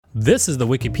This is the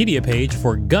Wikipedia page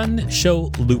for Gun Show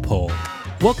Loophole.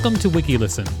 Welcome to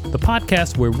WikiListen, the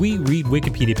podcast where we read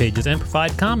Wikipedia pages and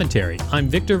provide commentary. I'm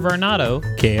Victor Varnado,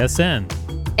 KSN.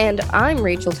 And I'm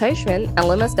Rachel Teichman,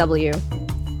 LMSW.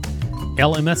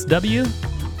 LMSW?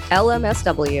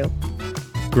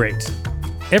 LMSW. Great.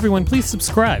 Everyone, please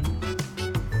subscribe.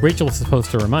 Rachel was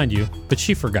supposed to remind you, but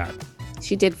she forgot.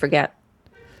 She did forget.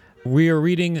 We are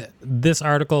reading this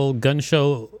article, Gun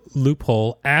Show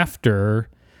Loophole, after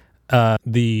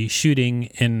the shooting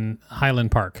in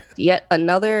Highland Park. Yet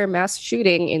another mass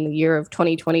shooting in the year of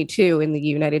 2022 in the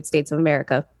United States of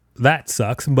America. That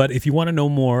sucks, but if you want to know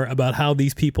more about how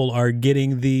these people are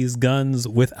getting these guns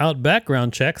without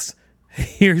background checks,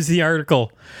 here's the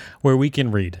article where we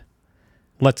can read.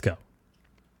 Let's go.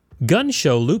 Gun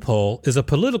show loophole is a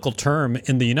political term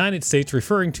in the United States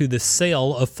referring to the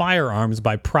sale of firearms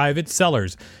by private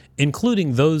sellers,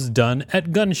 including those done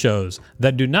at gun shows,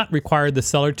 that do not require the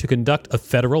seller to conduct a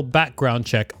federal background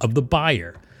check of the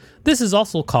buyer. This is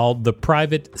also called the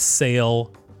private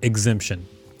sale exemption.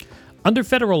 Under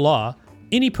federal law,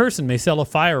 any person may sell a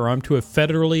firearm to a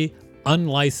federally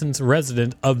unlicensed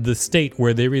resident of the state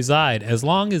where they reside, as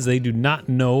long as they do not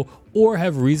know or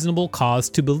have reasonable cause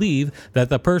to believe that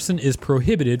the person is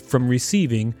prohibited from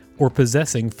receiving or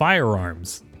possessing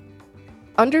firearms.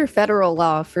 Under federal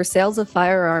law, for sales of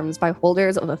firearms by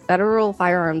holders of a federal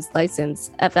firearms license,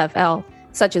 FFL,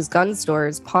 such as gun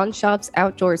stores, pawn shops,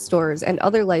 outdoor stores, and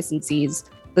other licensees,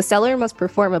 the seller must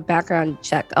perform a background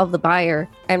check of the buyer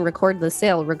and record the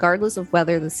sale regardless of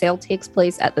whether the sale takes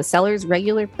place at the seller's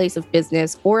regular place of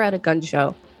business or at a gun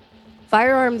show.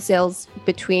 Firearm sales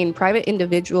between private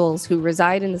individuals who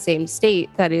reside in the same state,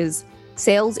 that is,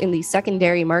 sales in the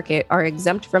secondary market, are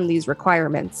exempt from these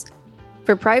requirements.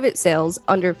 For private sales,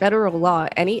 under federal law,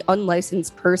 any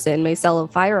unlicensed person may sell a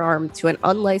firearm to an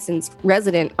unlicensed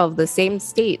resident of the same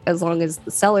state as long as the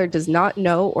seller does not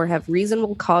know or have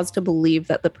reasonable cause to believe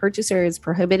that the purchaser is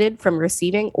prohibited from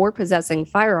receiving or possessing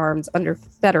firearms under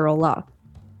federal law.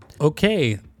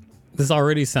 Okay, this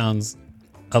already sounds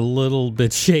a little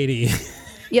bit shady.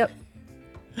 Yep.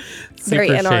 Very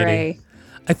NRA. Shady.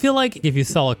 I feel like if you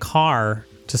sell a car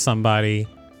to somebody,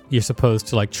 you're supposed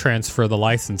to transfer the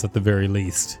license at the very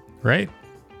least, right?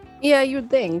 Yeah, you would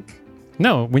think.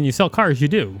 No, when you sell cars, you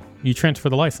do. You transfer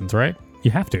the license, right?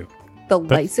 You have to.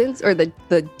 License or the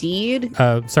deed?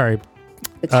 Sorry.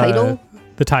 The title?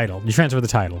 The title. You transfer the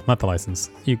title, not the license.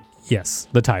 Yes,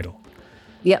 the title.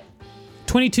 Yep.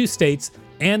 22 states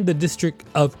and the District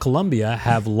of Columbia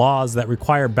have laws that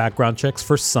require background checks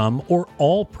for some or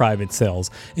all private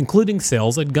sales, including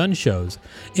sales at gun shows.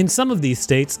 In some of these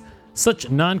states,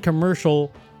 such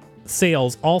non-commercial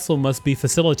sales also must be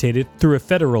facilitated through a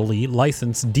federally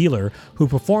licensed dealer who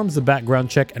performs the background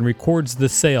check and records the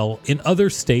sale. In other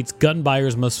states, gun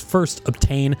buyers must first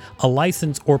obtain a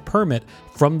license or permit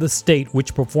from the state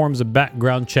which performs a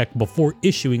background check before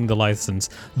issuing the license,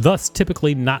 thus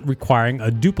typically not requiring a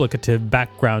duplicative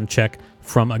background check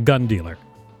from a gun dealer.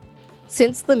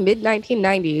 Since the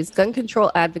mid-1990s, gun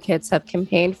control advocates have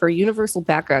campaigned for universal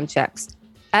background checks.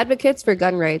 Advocates for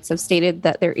gun rights have stated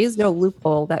that there is no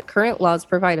loophole, that current laws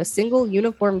provide a single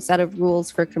uniform set of rules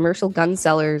for commercial gun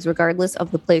sellers regardless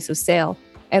of the place of sale,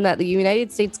 and that the United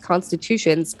States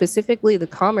Constitution, specifically the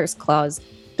Commerce Clause,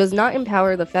 does not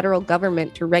empower the federal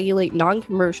government to regulate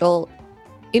non-commercial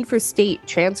interstate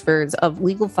transfers of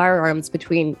legal firearms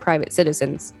between private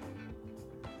citizens.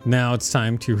 Now it's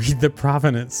time to read the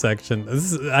provenance section.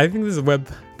 I think this web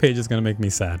page is going to make me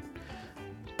sad.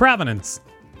 Provenance.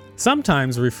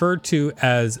 Sometimes referred to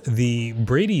as the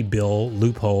Brady Bill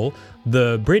loophole,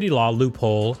 the Brady Law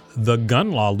loophole, the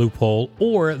gun law loophole,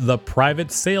 or the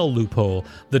private sale loophole.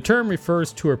 The term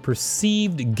refers to a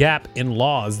perceived gap in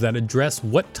laws that address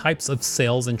what types of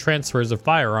sales and transfers of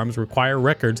firearms require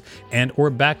records and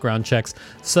or background checks,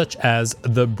 such as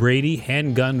the Brady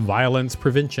Handgun Violence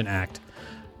Prevention Act.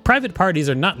 Private parties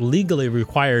are not legally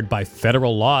required by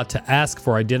federal law to ask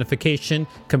for identification,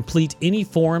 complete any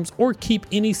forms, or keep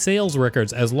any sales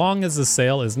records as long as the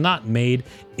sale is not made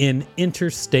in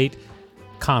interstate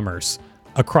commerce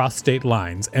across state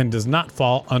lines and does not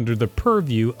fall under the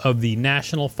purview of the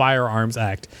National Firearms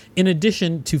Act. In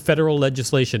addition to federal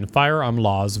legislation, firearm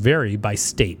laws vary by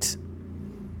state.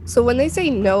 So when they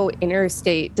say no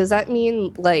interstate, does that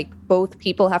mean both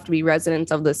people have to be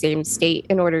residents of the same state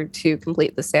in order to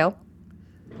complete the sale?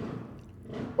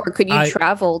 Or could you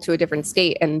travel to a different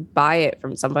state and buy it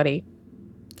from somebody?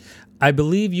 I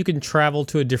believe you can travel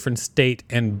to a different state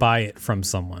and buy it from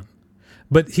someone.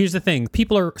 But here's the thing.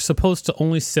 People are supposed to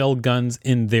only sell guns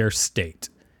in their state.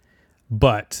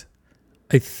 But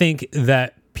I think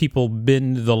that people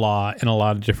bend the law in a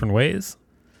lot of different ways.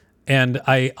 And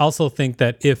I also think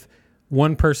that if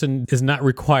one person is not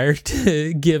required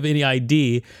to give any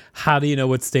ID, how do you know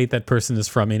what state that person is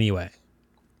from anyway?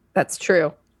 That's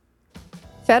true.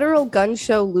 Federal gun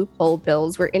show loophole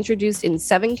bills were introduced in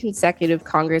 7 consecutive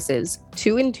Congresses,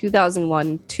 2 in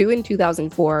 2001, 2 in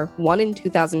 2004, 1 in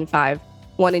 2005,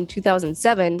 1 in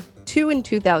 2007, 2 in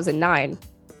 2009,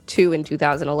 2 in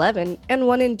 2011, and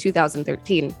 1 in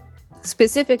 2013.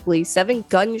 Specifically, 7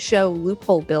 gun show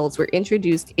loophole bills were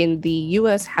introduced in the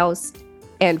U.S. House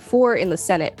and 4 in the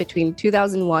Senate between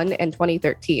 2001 and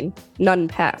 2013. None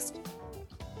passed.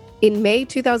 In May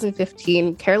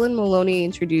 2015, Carolyn Maloney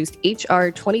introduced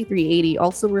H.R. 2380,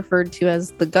 also referred to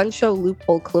as the Gun Show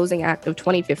Loophole Closing Act of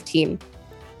 2015.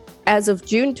 As of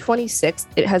June 26th,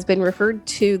 it has been referred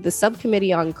to the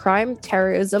Subcommittee on Crime,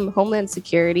 Terrorism, Homeland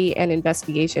Security, and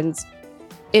Investigations.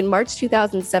 In March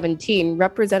 2017,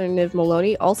 Representative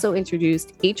Maloney also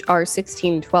introduced H.R.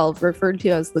 1612, referred to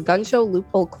as the Gun Show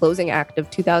Loophole Closing Act of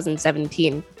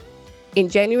 2017. In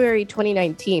January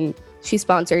 2019, she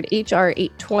sponsored H.R.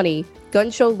 820,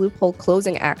 Gun Show Loophole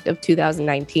Closing Act of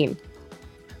 2019.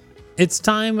 It's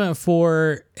time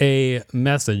for a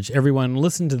message. Everyone,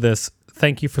 listen to this.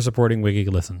 Thank you for supporting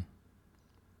WikiListen.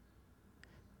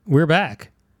 We're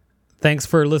back. Thanks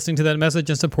for listening to that message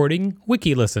and supporting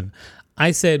WikiListen.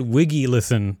 I said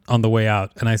WikiListen on the way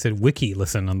out, and I said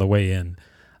WikiListen on the way in.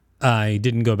 I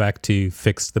didn't go back to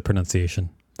fix the pronunciation.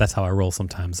 That's how I roll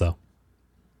sometimes, though.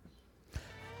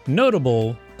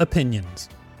 Notable opinions.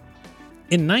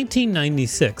 In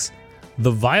 1996,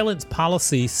 the Violence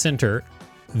Policy Center,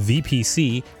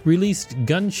 VPC, released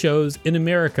Gun Shows in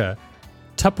America,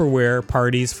 Tupperware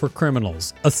Parties for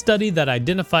Criminals, a study that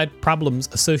identified problems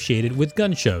associated with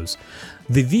gun shows.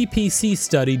 The VPC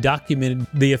study documented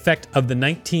the effect of the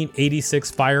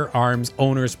 1986 Firearms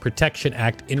Owners Protection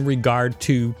Act in regard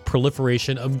to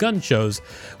proliferation of gun shows,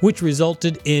 which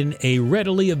resulted in a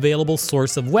readily available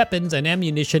source of weapons and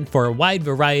ammunition for a wide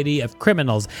variety of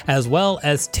criminals, as well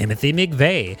as Timothy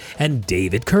McVeigh and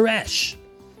David Koresh.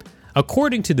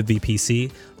 According to the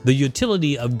VPC, the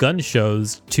utility of gun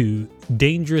shows to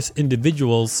dangerous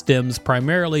individuals stems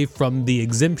primarily from the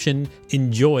exemption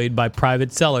enjoyed by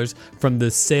private sellers from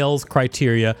the sales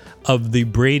criteria of the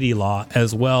Brady Law,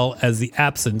 as well as the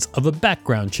absence of a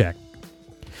background check.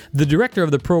 The director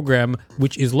of the program,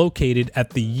 which is located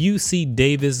at the UC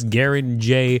Davis Garin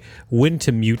J.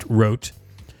 Wintemute, wrote,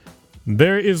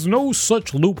 "There is no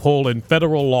such loophole in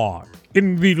federal law,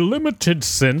 in the limited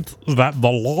sense that the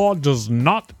law does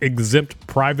not exempt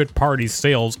private party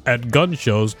sales at gun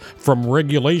shows from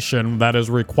regulation that is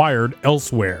required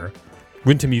elsewhere,"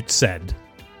 Wintemute said.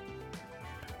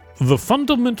 "The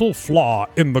fundamental flaw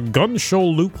in the gun show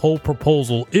loophole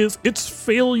proposal is its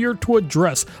failure to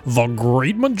address the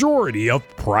great majority of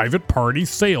private party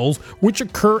sales which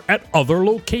occur at other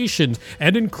locations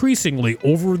and increasingly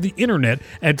over the internet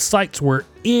at sites where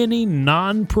any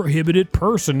non-prohibited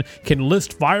person can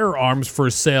list firearms for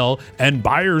sale and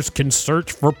buyers can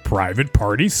search for private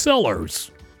party sellers."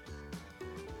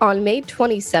 On May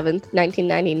 27,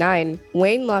 1999,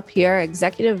 Wayne LaPierre,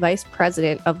 Executive Vice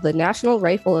President of the National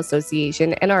Rifle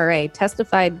Association, NRA,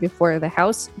 testified before the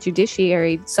House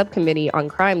Judiciary Subcommittee on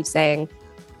Crime, saying,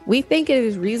 "We think it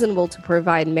is reasonable to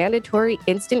provide mandatory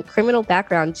instant criminal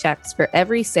background checks for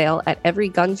every sale at every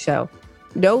gun show.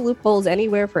 No loopholes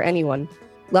anywhere for anyone."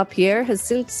 LaPierre has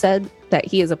since said that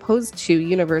he is opposed to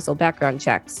universal background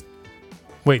checks.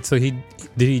 Wait, so did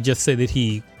he just say that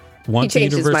he wants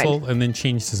universal and then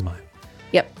changed his mind?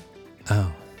 Yep.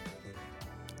 Oh.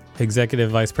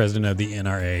 Executive Vice President of the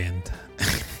NRA,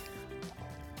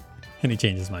 and he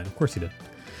changed his mind. Of course he did.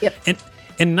 Yep. And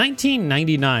in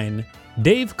 1999,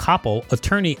 Dave Koppel,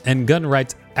 attorney and gun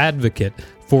rights advocate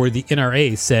for the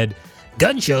NRA, said,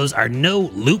 "Gun shows are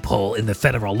no loophole in the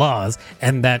federal laws,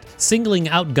 and that singling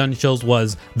out gun shows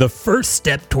was the first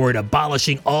step toward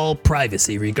abolishing all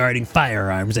privacy regarding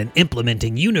firearms and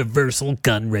implementing universal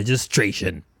gun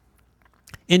registration."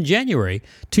 In January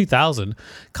 2000,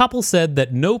 Koppel said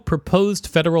that no proposed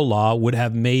federal law would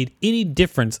have made any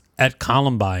difference at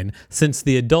Columbine since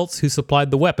the adults who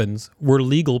supplied the weapons were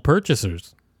legal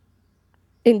purchasers.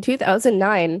 In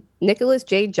 2009, Nicholas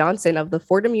J. Johnson of the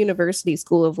Fordham University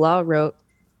School of Law wrote,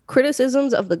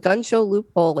 "Criticisms of the gun show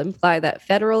loophole imply that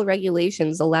federal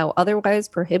regulations allow otherwise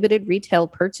prohibited retail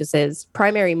purchases,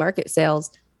 primary market sales,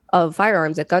 of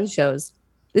firearms at gun shows.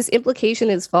 This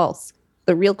implication is false.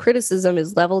 The real criticism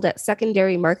is leveled at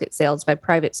secondary market sales by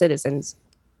private citizens."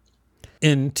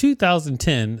 In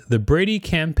 2010, the Brady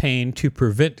Campaign to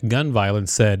Prevent Gun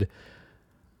Violence said,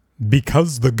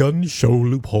 Because the gun show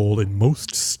loophole in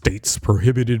most states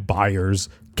prohibited buyers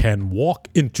can walk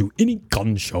into any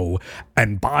gun show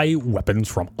and buy weapons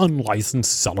from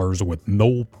unlicensed sellers with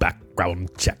no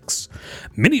background checks.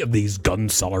 Many of these gun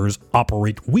sellers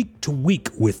operate week to week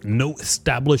with no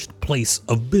established place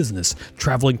of business,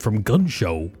 traveling from gun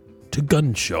show to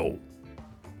gun show.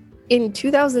 In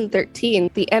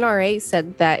 2013, the NRA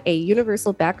said that a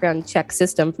universal background check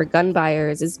system for gun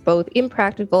buyers is both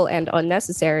impractical and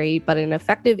unnecessary, but an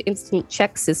effective instant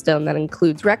check system that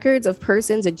includes records of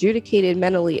persons adjudicated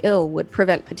mentally ill would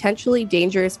prevent potentially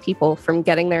dangerous people from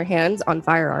getting their hands on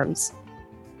firearms.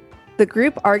 The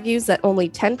group argues that only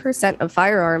 10% of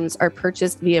firearms are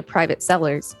purchased via private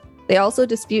sellers. They also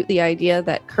dispute the idea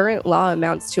that current law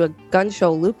amounts to a gun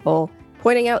show loophole,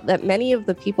 pointing out that many of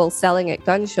the people selling at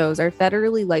gun shows are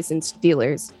federally licensed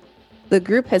dealers. The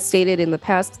group has stated in the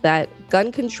past that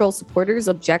gun control supporters'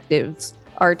 objectives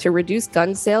are to reduce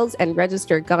gun sales and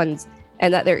register guns,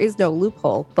 and that there is no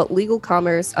loophole, but legal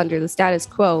commerce under the status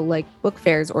quo like book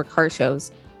fairs or car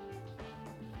shows.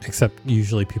 Except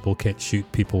usually people can't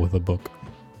shoot people with a book.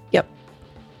 Yep.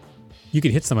 You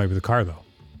can hit somebody with a car, though.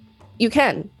 You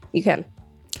can.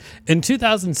 In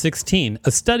 2016,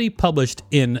 a study published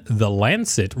in The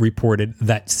Lancet reported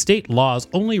that state laws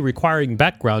only requiring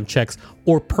background checks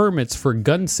or permits for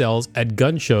gun sales at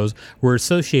gun shows were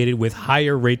associated with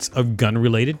higher rates of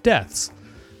gun-related deaths.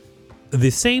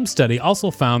 The same study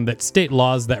also found that state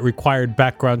laws that required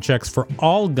background checks for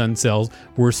all gun sales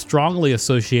were strongly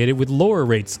associated with lower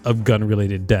rates of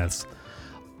gun-related deaths.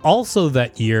 Also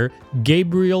that year,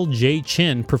 Gabriel J.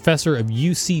 Chin, professor of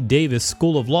UC Davis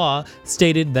School of Law,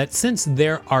 stated that since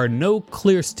there are no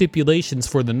clear stipulations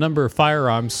for the number of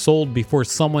firearms sold before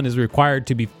someone is required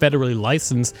to be federally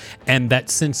licensed, and that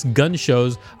since gun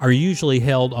shows are usually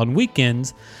held on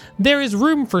weekends, there is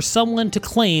room for someone to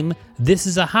claim this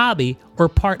is a hobby or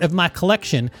part of my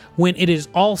collection when it is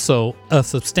also a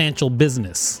substantial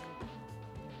business.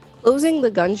 Closing the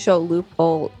gun show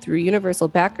loophole through universal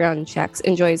background checks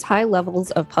enjoys high levels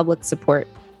of public support.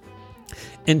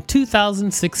 In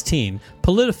 2016,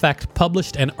 PolitiFact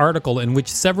published an article in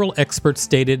which several experts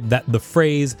stated that the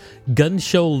phrase gun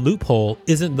show loophole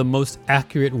isn't the most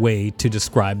accurate way to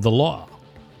describe the law.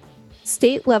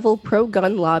 State-level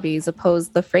pro-gun lobbies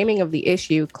opposed the framing of the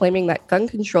issue, claiming that gun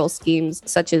control schemes,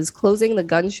 such as closing the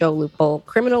gun show loophole,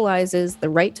 criminalizes the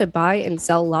right to buy and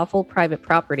sell lawful private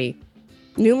property.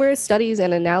 Numerous studies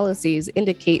and analyses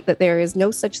indicate that there is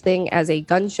no such thing as a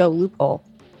gun show loophole.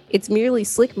 It's merely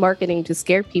slick marketing to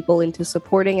scare people into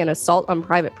supporting an assault on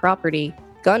private property,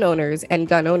 gun owners, and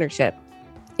gun ownership.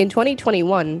 In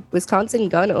 2021, Wisconsin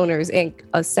Gun Owners, Inc.,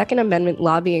 a Second Amendment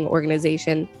lobbying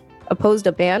organization, opposed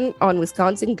a ban on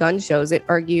Wisconsin gun shows it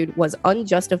argued was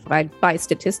unjustified by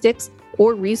statistics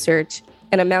or research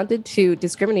and amounted to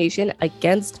discrimination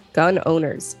against gun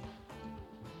owners.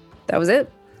 That was it.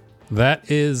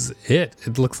 That is it.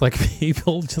 It looks like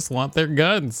people just want their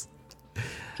guns.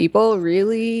 People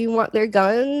really want their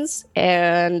guns,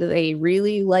 and they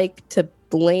really like to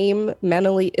blame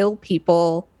mentally ill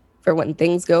people for when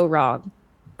things go wrong.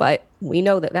 But we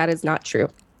know that that is not true.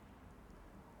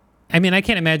 I mean, I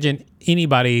can't imagine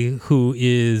anybody who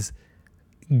is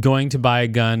going to buy a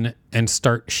gun and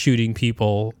start shooting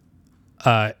people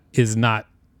is not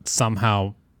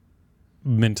somehow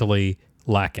mentally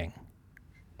lacking.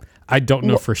 I don't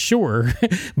know for sure,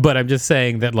 but I'm just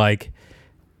saying that, like,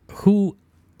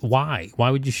 why? Why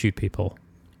would you shoot people?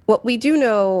 What we do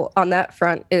know on that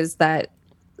front is that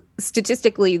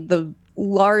statistically, the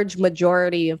large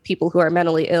majority of people who are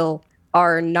mentally ill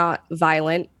are not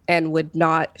violent and would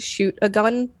not shoot a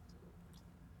gun.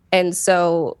 And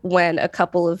so when a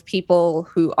couple of people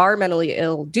who are mentally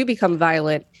ill do become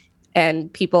violent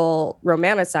and people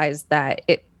romanticize that,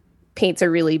 it paints a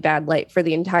really bad light for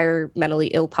the entire mentally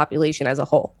ill population as a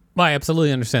whole. Well, I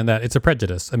absolutely understand that. It's a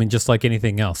prejudice. I mean, just like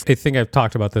anything else. I think I've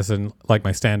talked about this in like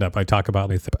my stand-up. I talk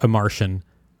about if a Martian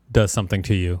does something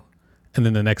to you, and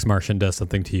then the next Martian does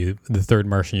something to you. The third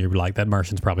Martian, you're like, that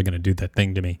Martian's probably going to do that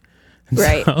thing to me. And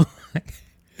right.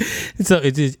 So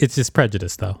it's just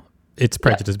prejudice, though. It's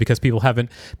prejudice because people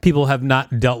have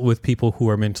not dealt with people who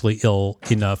are mentally ill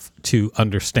enough to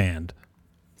understand.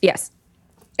 Yes.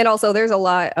 And also, there's a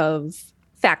lot of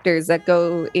factors that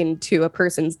go into a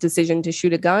person's decision to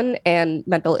shoot a gun, and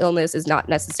mental illness is not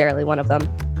necessarily one of them.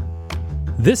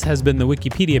 This has been the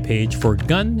Wikipedia page for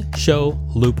Gun Show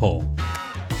Loophole.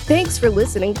 Thanks for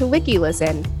listening to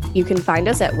WikiListen. You can find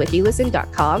us at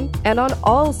wikilisten.com and on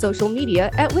all social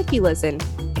media at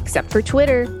WikiListen, except for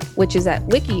Twitter, which is at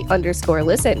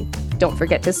wiki_listen. Don't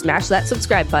forget to smash that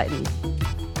subscribe button.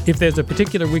 If there's a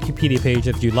particular Wikipedia page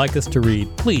that you'd like us to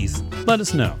read, please let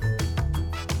us know.